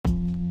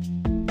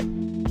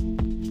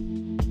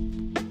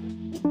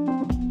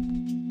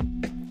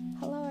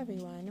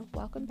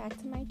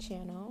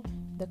channel,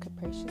 The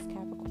Capricious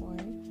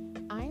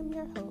Capricorn. I am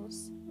your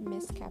host,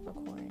 Miss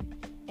Capricorn,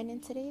 and in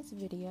today's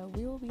video,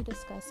 we will be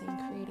discussing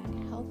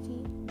creating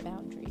healthy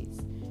boundaries.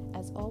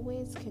 As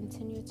always,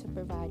 continue to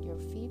provide your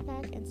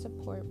feedback and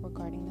support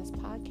regarding this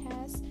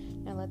podcast.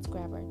 Now let's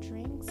grab our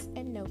drinks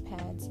and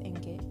notepads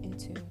and get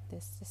into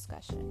this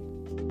discussion.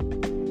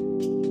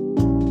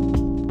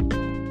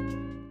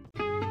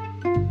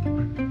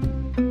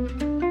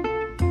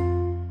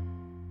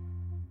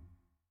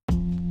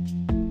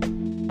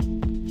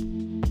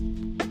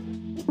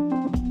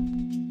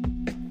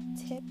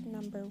 Tip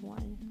number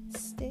 1,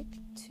 stick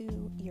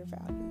to your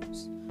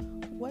values.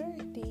 What are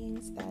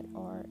things that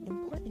are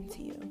important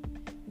to you?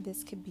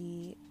 This could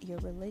be your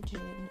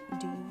religion.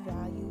 Do you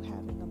value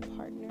having a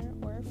partner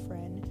or a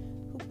friend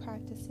who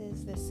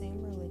practices the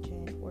same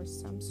religion or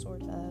some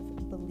sort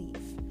of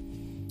belief?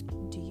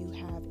 Do you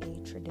have a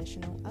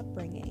traditional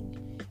upbringing?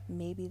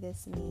 Maybe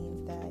this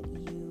means that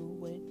you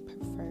would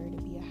prefer to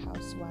be a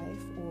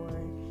housewife, or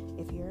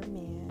if you're a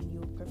man, you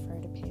would prefer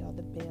to pay all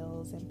the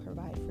bills and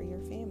provide for your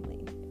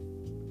family.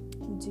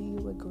 Do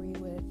you agree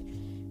with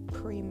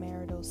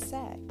premarital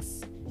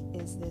sex?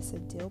 Is this a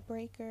deal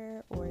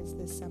breaker, or is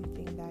this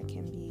something that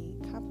can be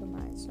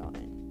compromised on?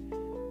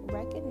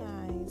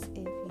 Recognize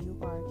if you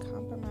are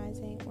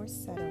compromising or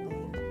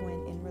settling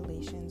when in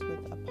relations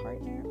with a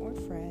partner or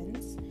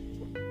friends.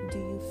 Do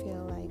you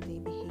feel like they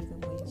behave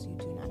in ways you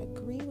do not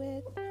agree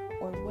with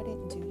or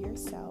wouldn't do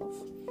yourself?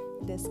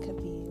 This could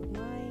be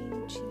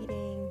lying,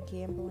 cheating,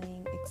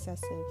 gambling,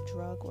 excessive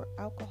drug or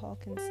alcohol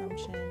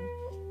consumption,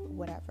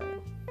 whatever.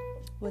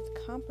 With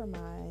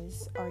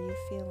compromise, are you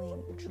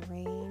feeling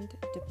drained,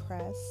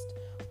 depressed,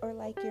 or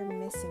like you're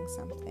missing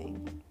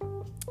something,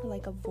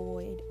 like a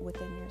void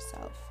within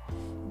yourself?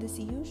 This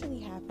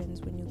usually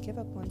happens when you give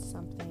up on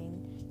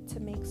something to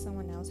make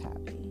someone else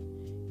happy.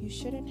 You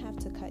shouldn't have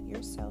to cut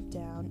yourself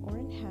down or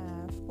in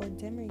half or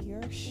dimmer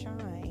your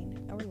shine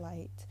or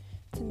light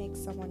to make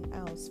someone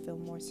else feel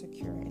more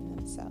secure in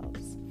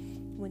themselves.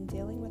 When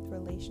dealing with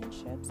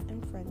relationships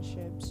and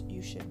friendships,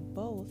 you should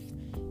both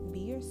be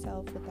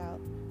yourself without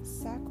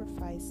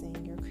sacrificing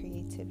your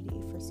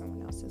creativity for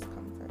someone else's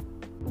comfort.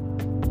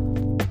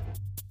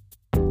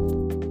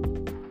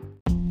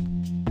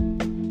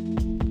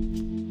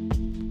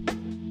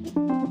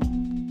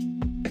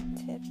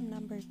 Tip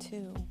number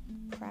 2,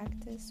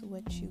 practice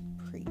what you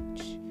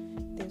preach.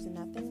 There's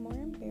nothing more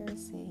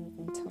embarrassing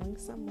than telling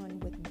someone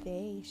what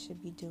they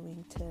should be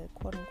doing to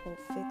quote unquote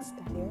fix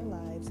their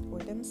lives or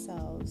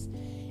themselves,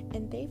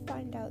 and they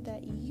find out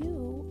that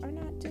you are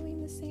not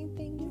doing the same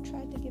thing you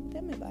tried to give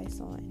them advice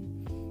on.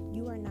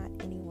 You are not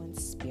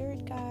anyone's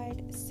spirit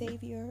guide,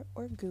 savior,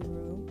 or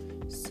guru,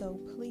 so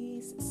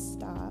please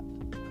stop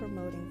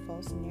promoting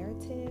false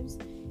narratives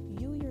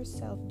you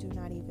yourself do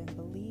not even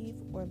believe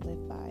or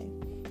live by.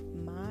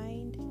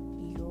 Mind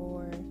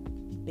your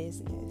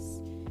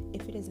business.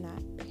 If it is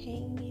not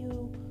paying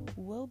you,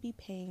 will be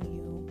paying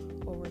you,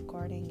 or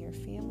regarding your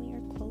family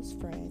or close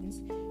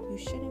friends, you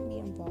shouldn't be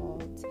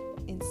involved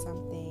in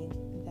something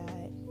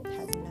that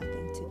has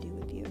nothing to do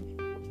with you.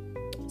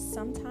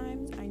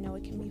 Sometimes I know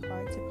it can be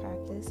hard to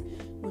practice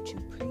what you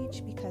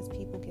preach because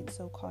people get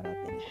so caught up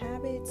in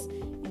habits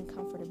and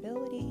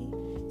comfortability.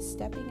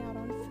 Stepping out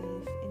on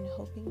faith and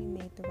hoping you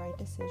made the right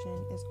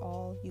decision is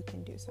all you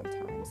can do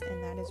sometimes,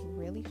 and that is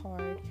really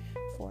hard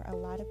for a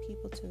lot of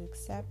people to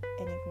accept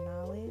and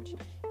acknowledge,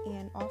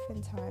 and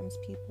oftentimes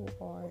people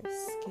are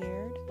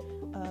scared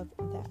of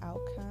the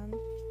outcome,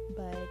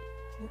 but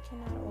you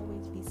cannot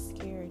always be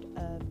scared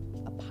of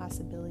a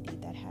possibility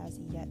that has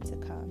yet to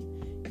come.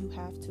 You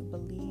have to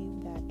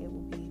believe that it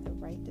will be the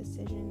right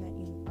decision that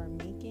you are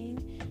making,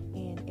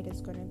 and it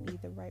is going to be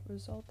the right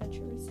result that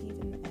you receive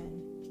in the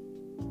end.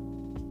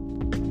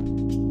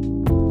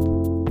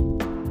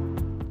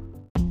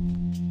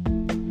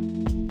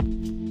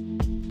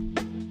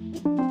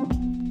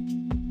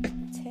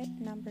 Tip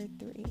number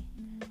 3,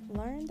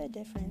 learn the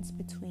difference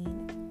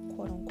between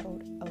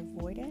quote-unquote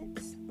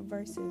avoidance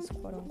versus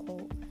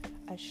quote-unquote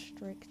a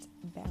strict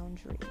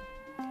boundary.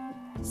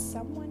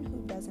 Someone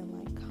who doesn't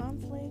like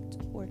conflict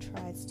or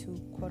tries to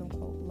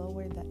quote-unquote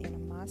lower the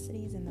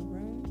animosities in the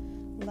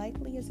room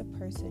likely is a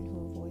person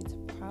who avoids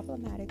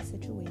problematic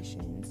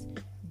situations,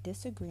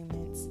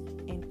 disagreements,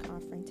 and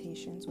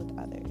confrontations with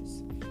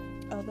others.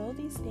 Although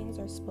these things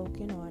are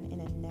spoken on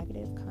in a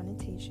negative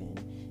connotation,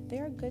 they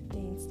are good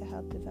things to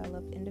help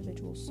develop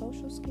individual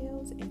social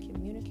skills and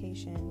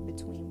communication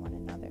between one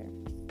another.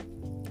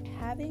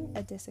 Having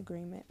a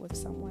disagreement with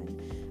someone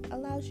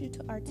allows you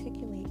to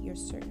articulate your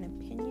certain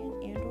opinion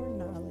and or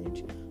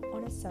knowledge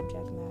on a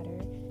subject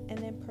matter, and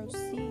then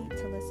proceed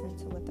to listen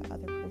to what the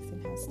other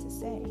person has to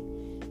say.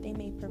 They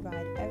may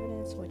provide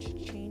evidence which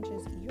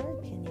changes your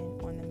opinion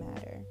on the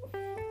matter.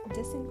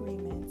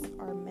 Disagreements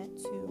are meant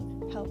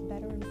to help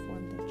better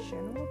inform the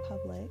general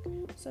public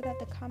so that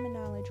the common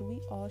knowledge we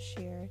all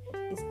share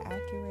is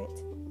accurate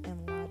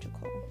and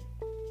logical.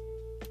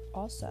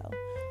 Also,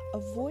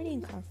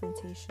 Avoiding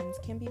confrontations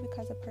can be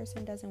because a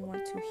person doesn't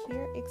want to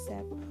hear,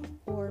 accept,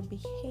 or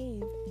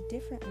behave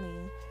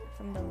differently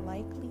from the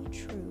likely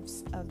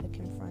truths of the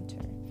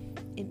confronter.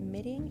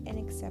 Admitting and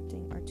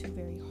accepting are two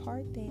very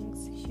hard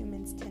things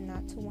humans tend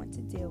not to want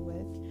to deal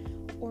with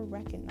or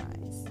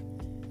recognize.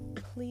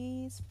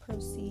 Please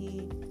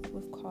proceed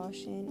with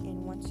caution,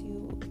 and once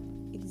you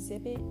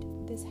exhibit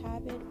this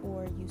habit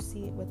or you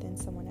see it within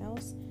someone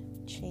else,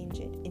 change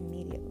it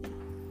immediately.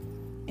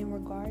 In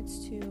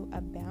regards to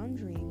a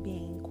boundary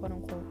being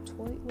quote-unquote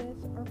toyed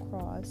with or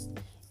crossed,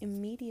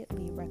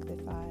 immediately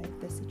rectify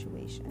the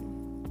situation.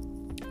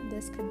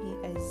 This could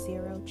be a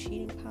zero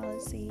cheating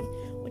policy,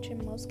 which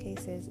in most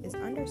cases is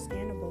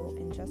understandable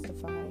and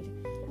justified.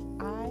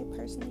 I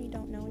personally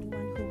don't know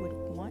anyone who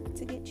would want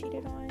to get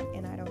cheated on,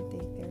 and I don't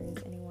think there is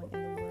anyone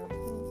in the world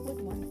who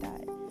would want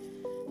that.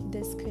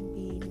 This could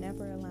be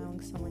never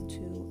allowing someone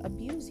to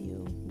abuse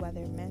you,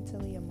 whether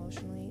mentally,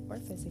 emotionally, or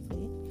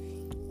physically.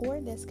 Or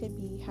this could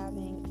be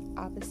having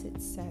opposite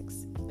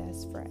sex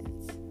best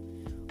friends.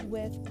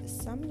 With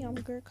some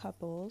younger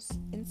couples,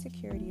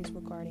 insecurities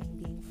regarding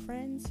being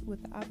friends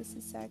with the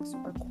opposite sex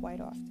are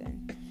quite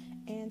often,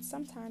 and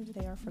sometimes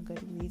they are for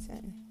good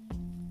reason.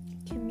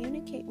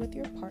 Communicate with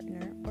your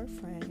partner or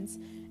friends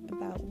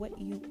about what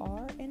you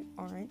are and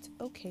aren't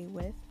okay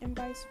with, and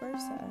vice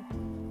versa.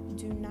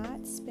 Do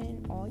not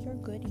spend all your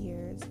good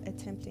years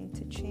attempting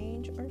to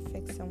change or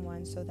fix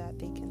someone so that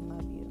they can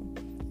love you.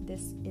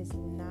 This is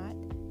not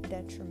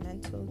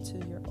detrimental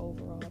to your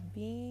overall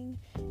being,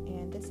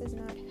 and this is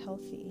not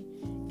healthy.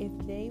 If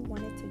they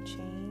wanted to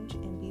change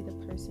and be the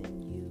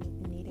person you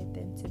needed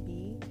them to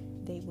be,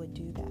 they would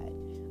do that,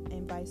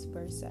 and vice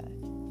versa.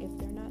 If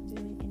they're not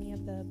doing any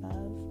of the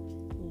above,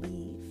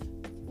 leave.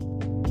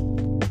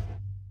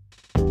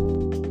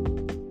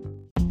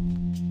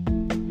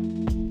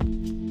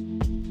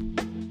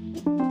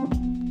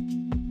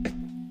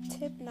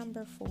 Tip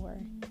number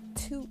 4,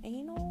 too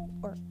anal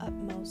or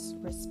utmost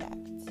respect.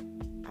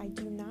 I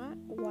do not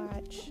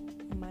watch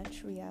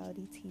much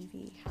reality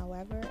TV.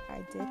 However,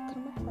 I did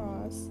come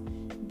across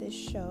this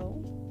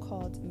show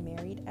called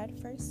Married at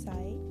First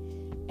Sight,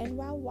 and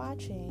while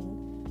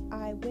watching,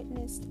 I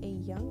witnessed a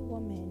young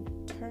woman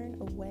turn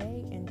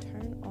away and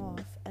turn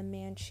off a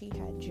man she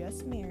had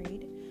just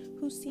married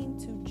who seemed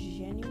to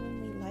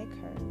genuinely like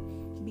her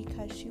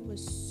because she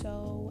was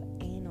so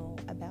anal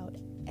about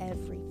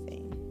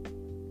everything.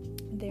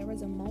 There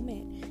was a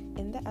moment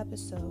in the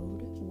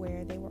episode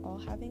where they were all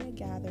having a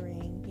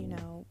gathering,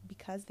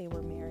 because they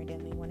were married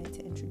and they wanted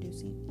to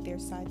introduce their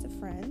sides of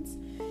friends,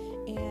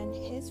 and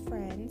his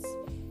friends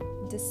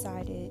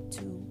decided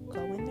to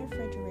go in the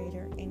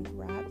refrigerator and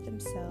grab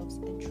themselves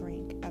a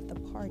drink at the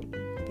party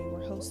they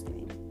were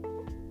hosting.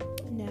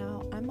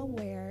 Now, I'm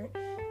aware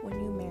when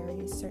you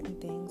marry, certain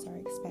things are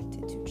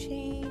expected to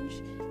change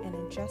and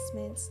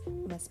adjustments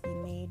must be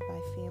made by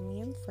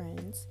family and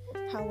friends.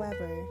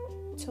 However,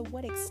 to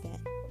what extent?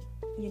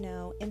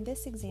 In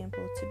this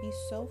example, to be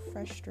so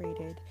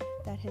frustrated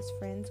that his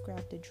friends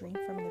grabbed a drink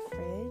from the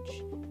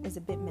fridge is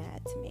a bit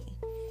mad to me.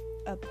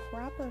 A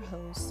proper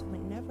host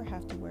would never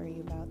have to worry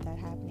about that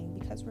happening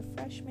because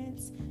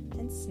refreshments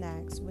and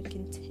snacks would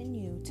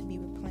continue to be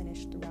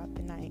replenished throughout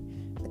the night,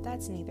 but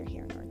that's neither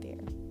here nor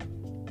there.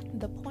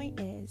 The point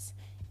is,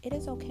 it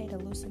is okay to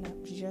loosen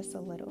up just a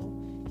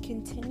little.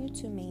 Continue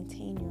to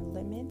maintain your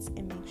limits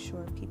and make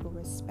sure people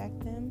respect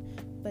them,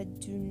 but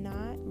do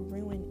not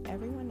ruin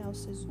everyone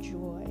else's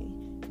joy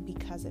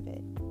because of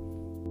it.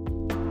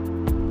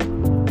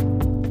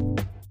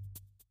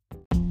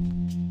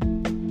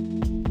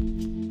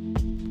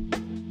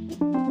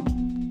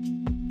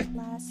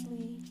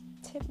 Lastly,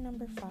 tip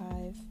number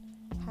 5,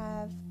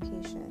 have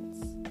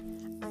patience.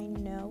 I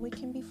know it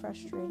can be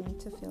frustrating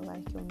to feel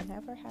like you'll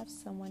never have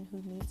someone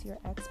who meets your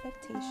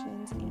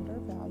expectations and or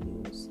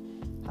values.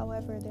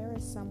 However, there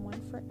is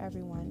someone for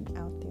everyone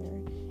out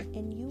there,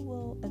 and you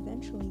will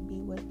eventually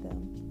be with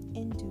them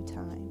in due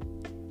time.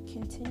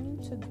 Continue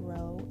to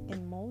grow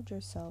and mold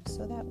yourself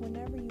so that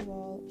whenever you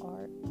all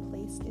are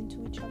placed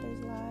into each other's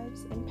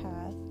lives and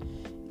path,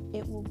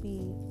 it will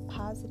be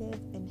positive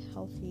and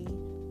healthy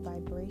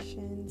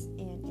vibrations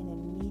and an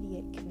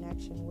immediate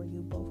connection where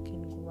you both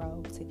can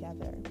grow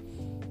together.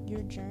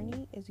 Your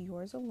journey is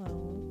yours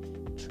alone.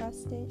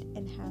 Trust it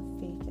and have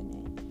faith in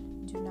it.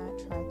 Do not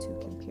try to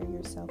compare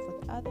yourself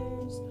with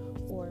others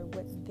or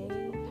what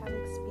they have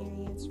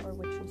experienced or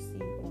what you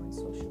see on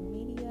social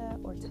media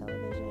or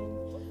television.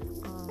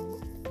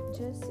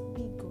 Just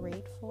be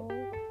grateful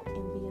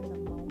and be in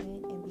the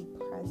moment and be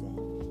present,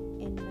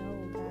 and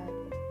know that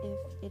if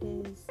it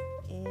is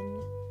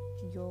in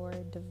your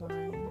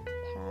divine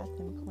path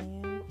and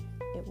plan,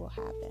 it will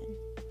happen.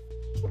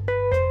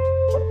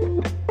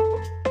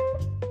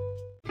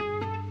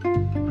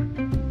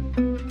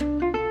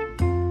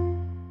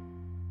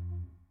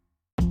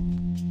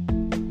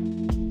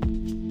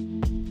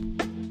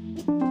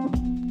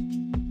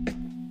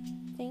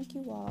 Thank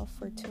you all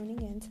for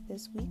tuning in to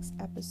this week's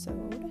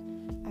episode.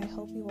 I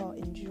hope you all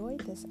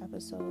enjoyed this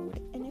episode,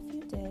 and if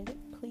you did,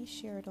 please please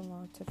share it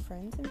along to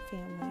friends and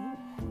family.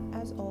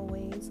 As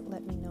always,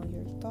 let me know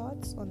your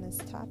thoughts on this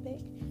topic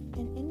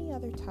and any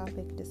other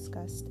topic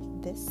discussed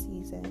this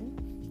season.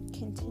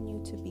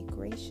 Continue to be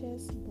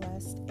gracious,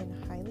 blessed, and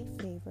highly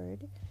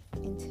favored.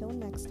 Until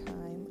next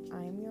time,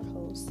 I am your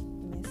host,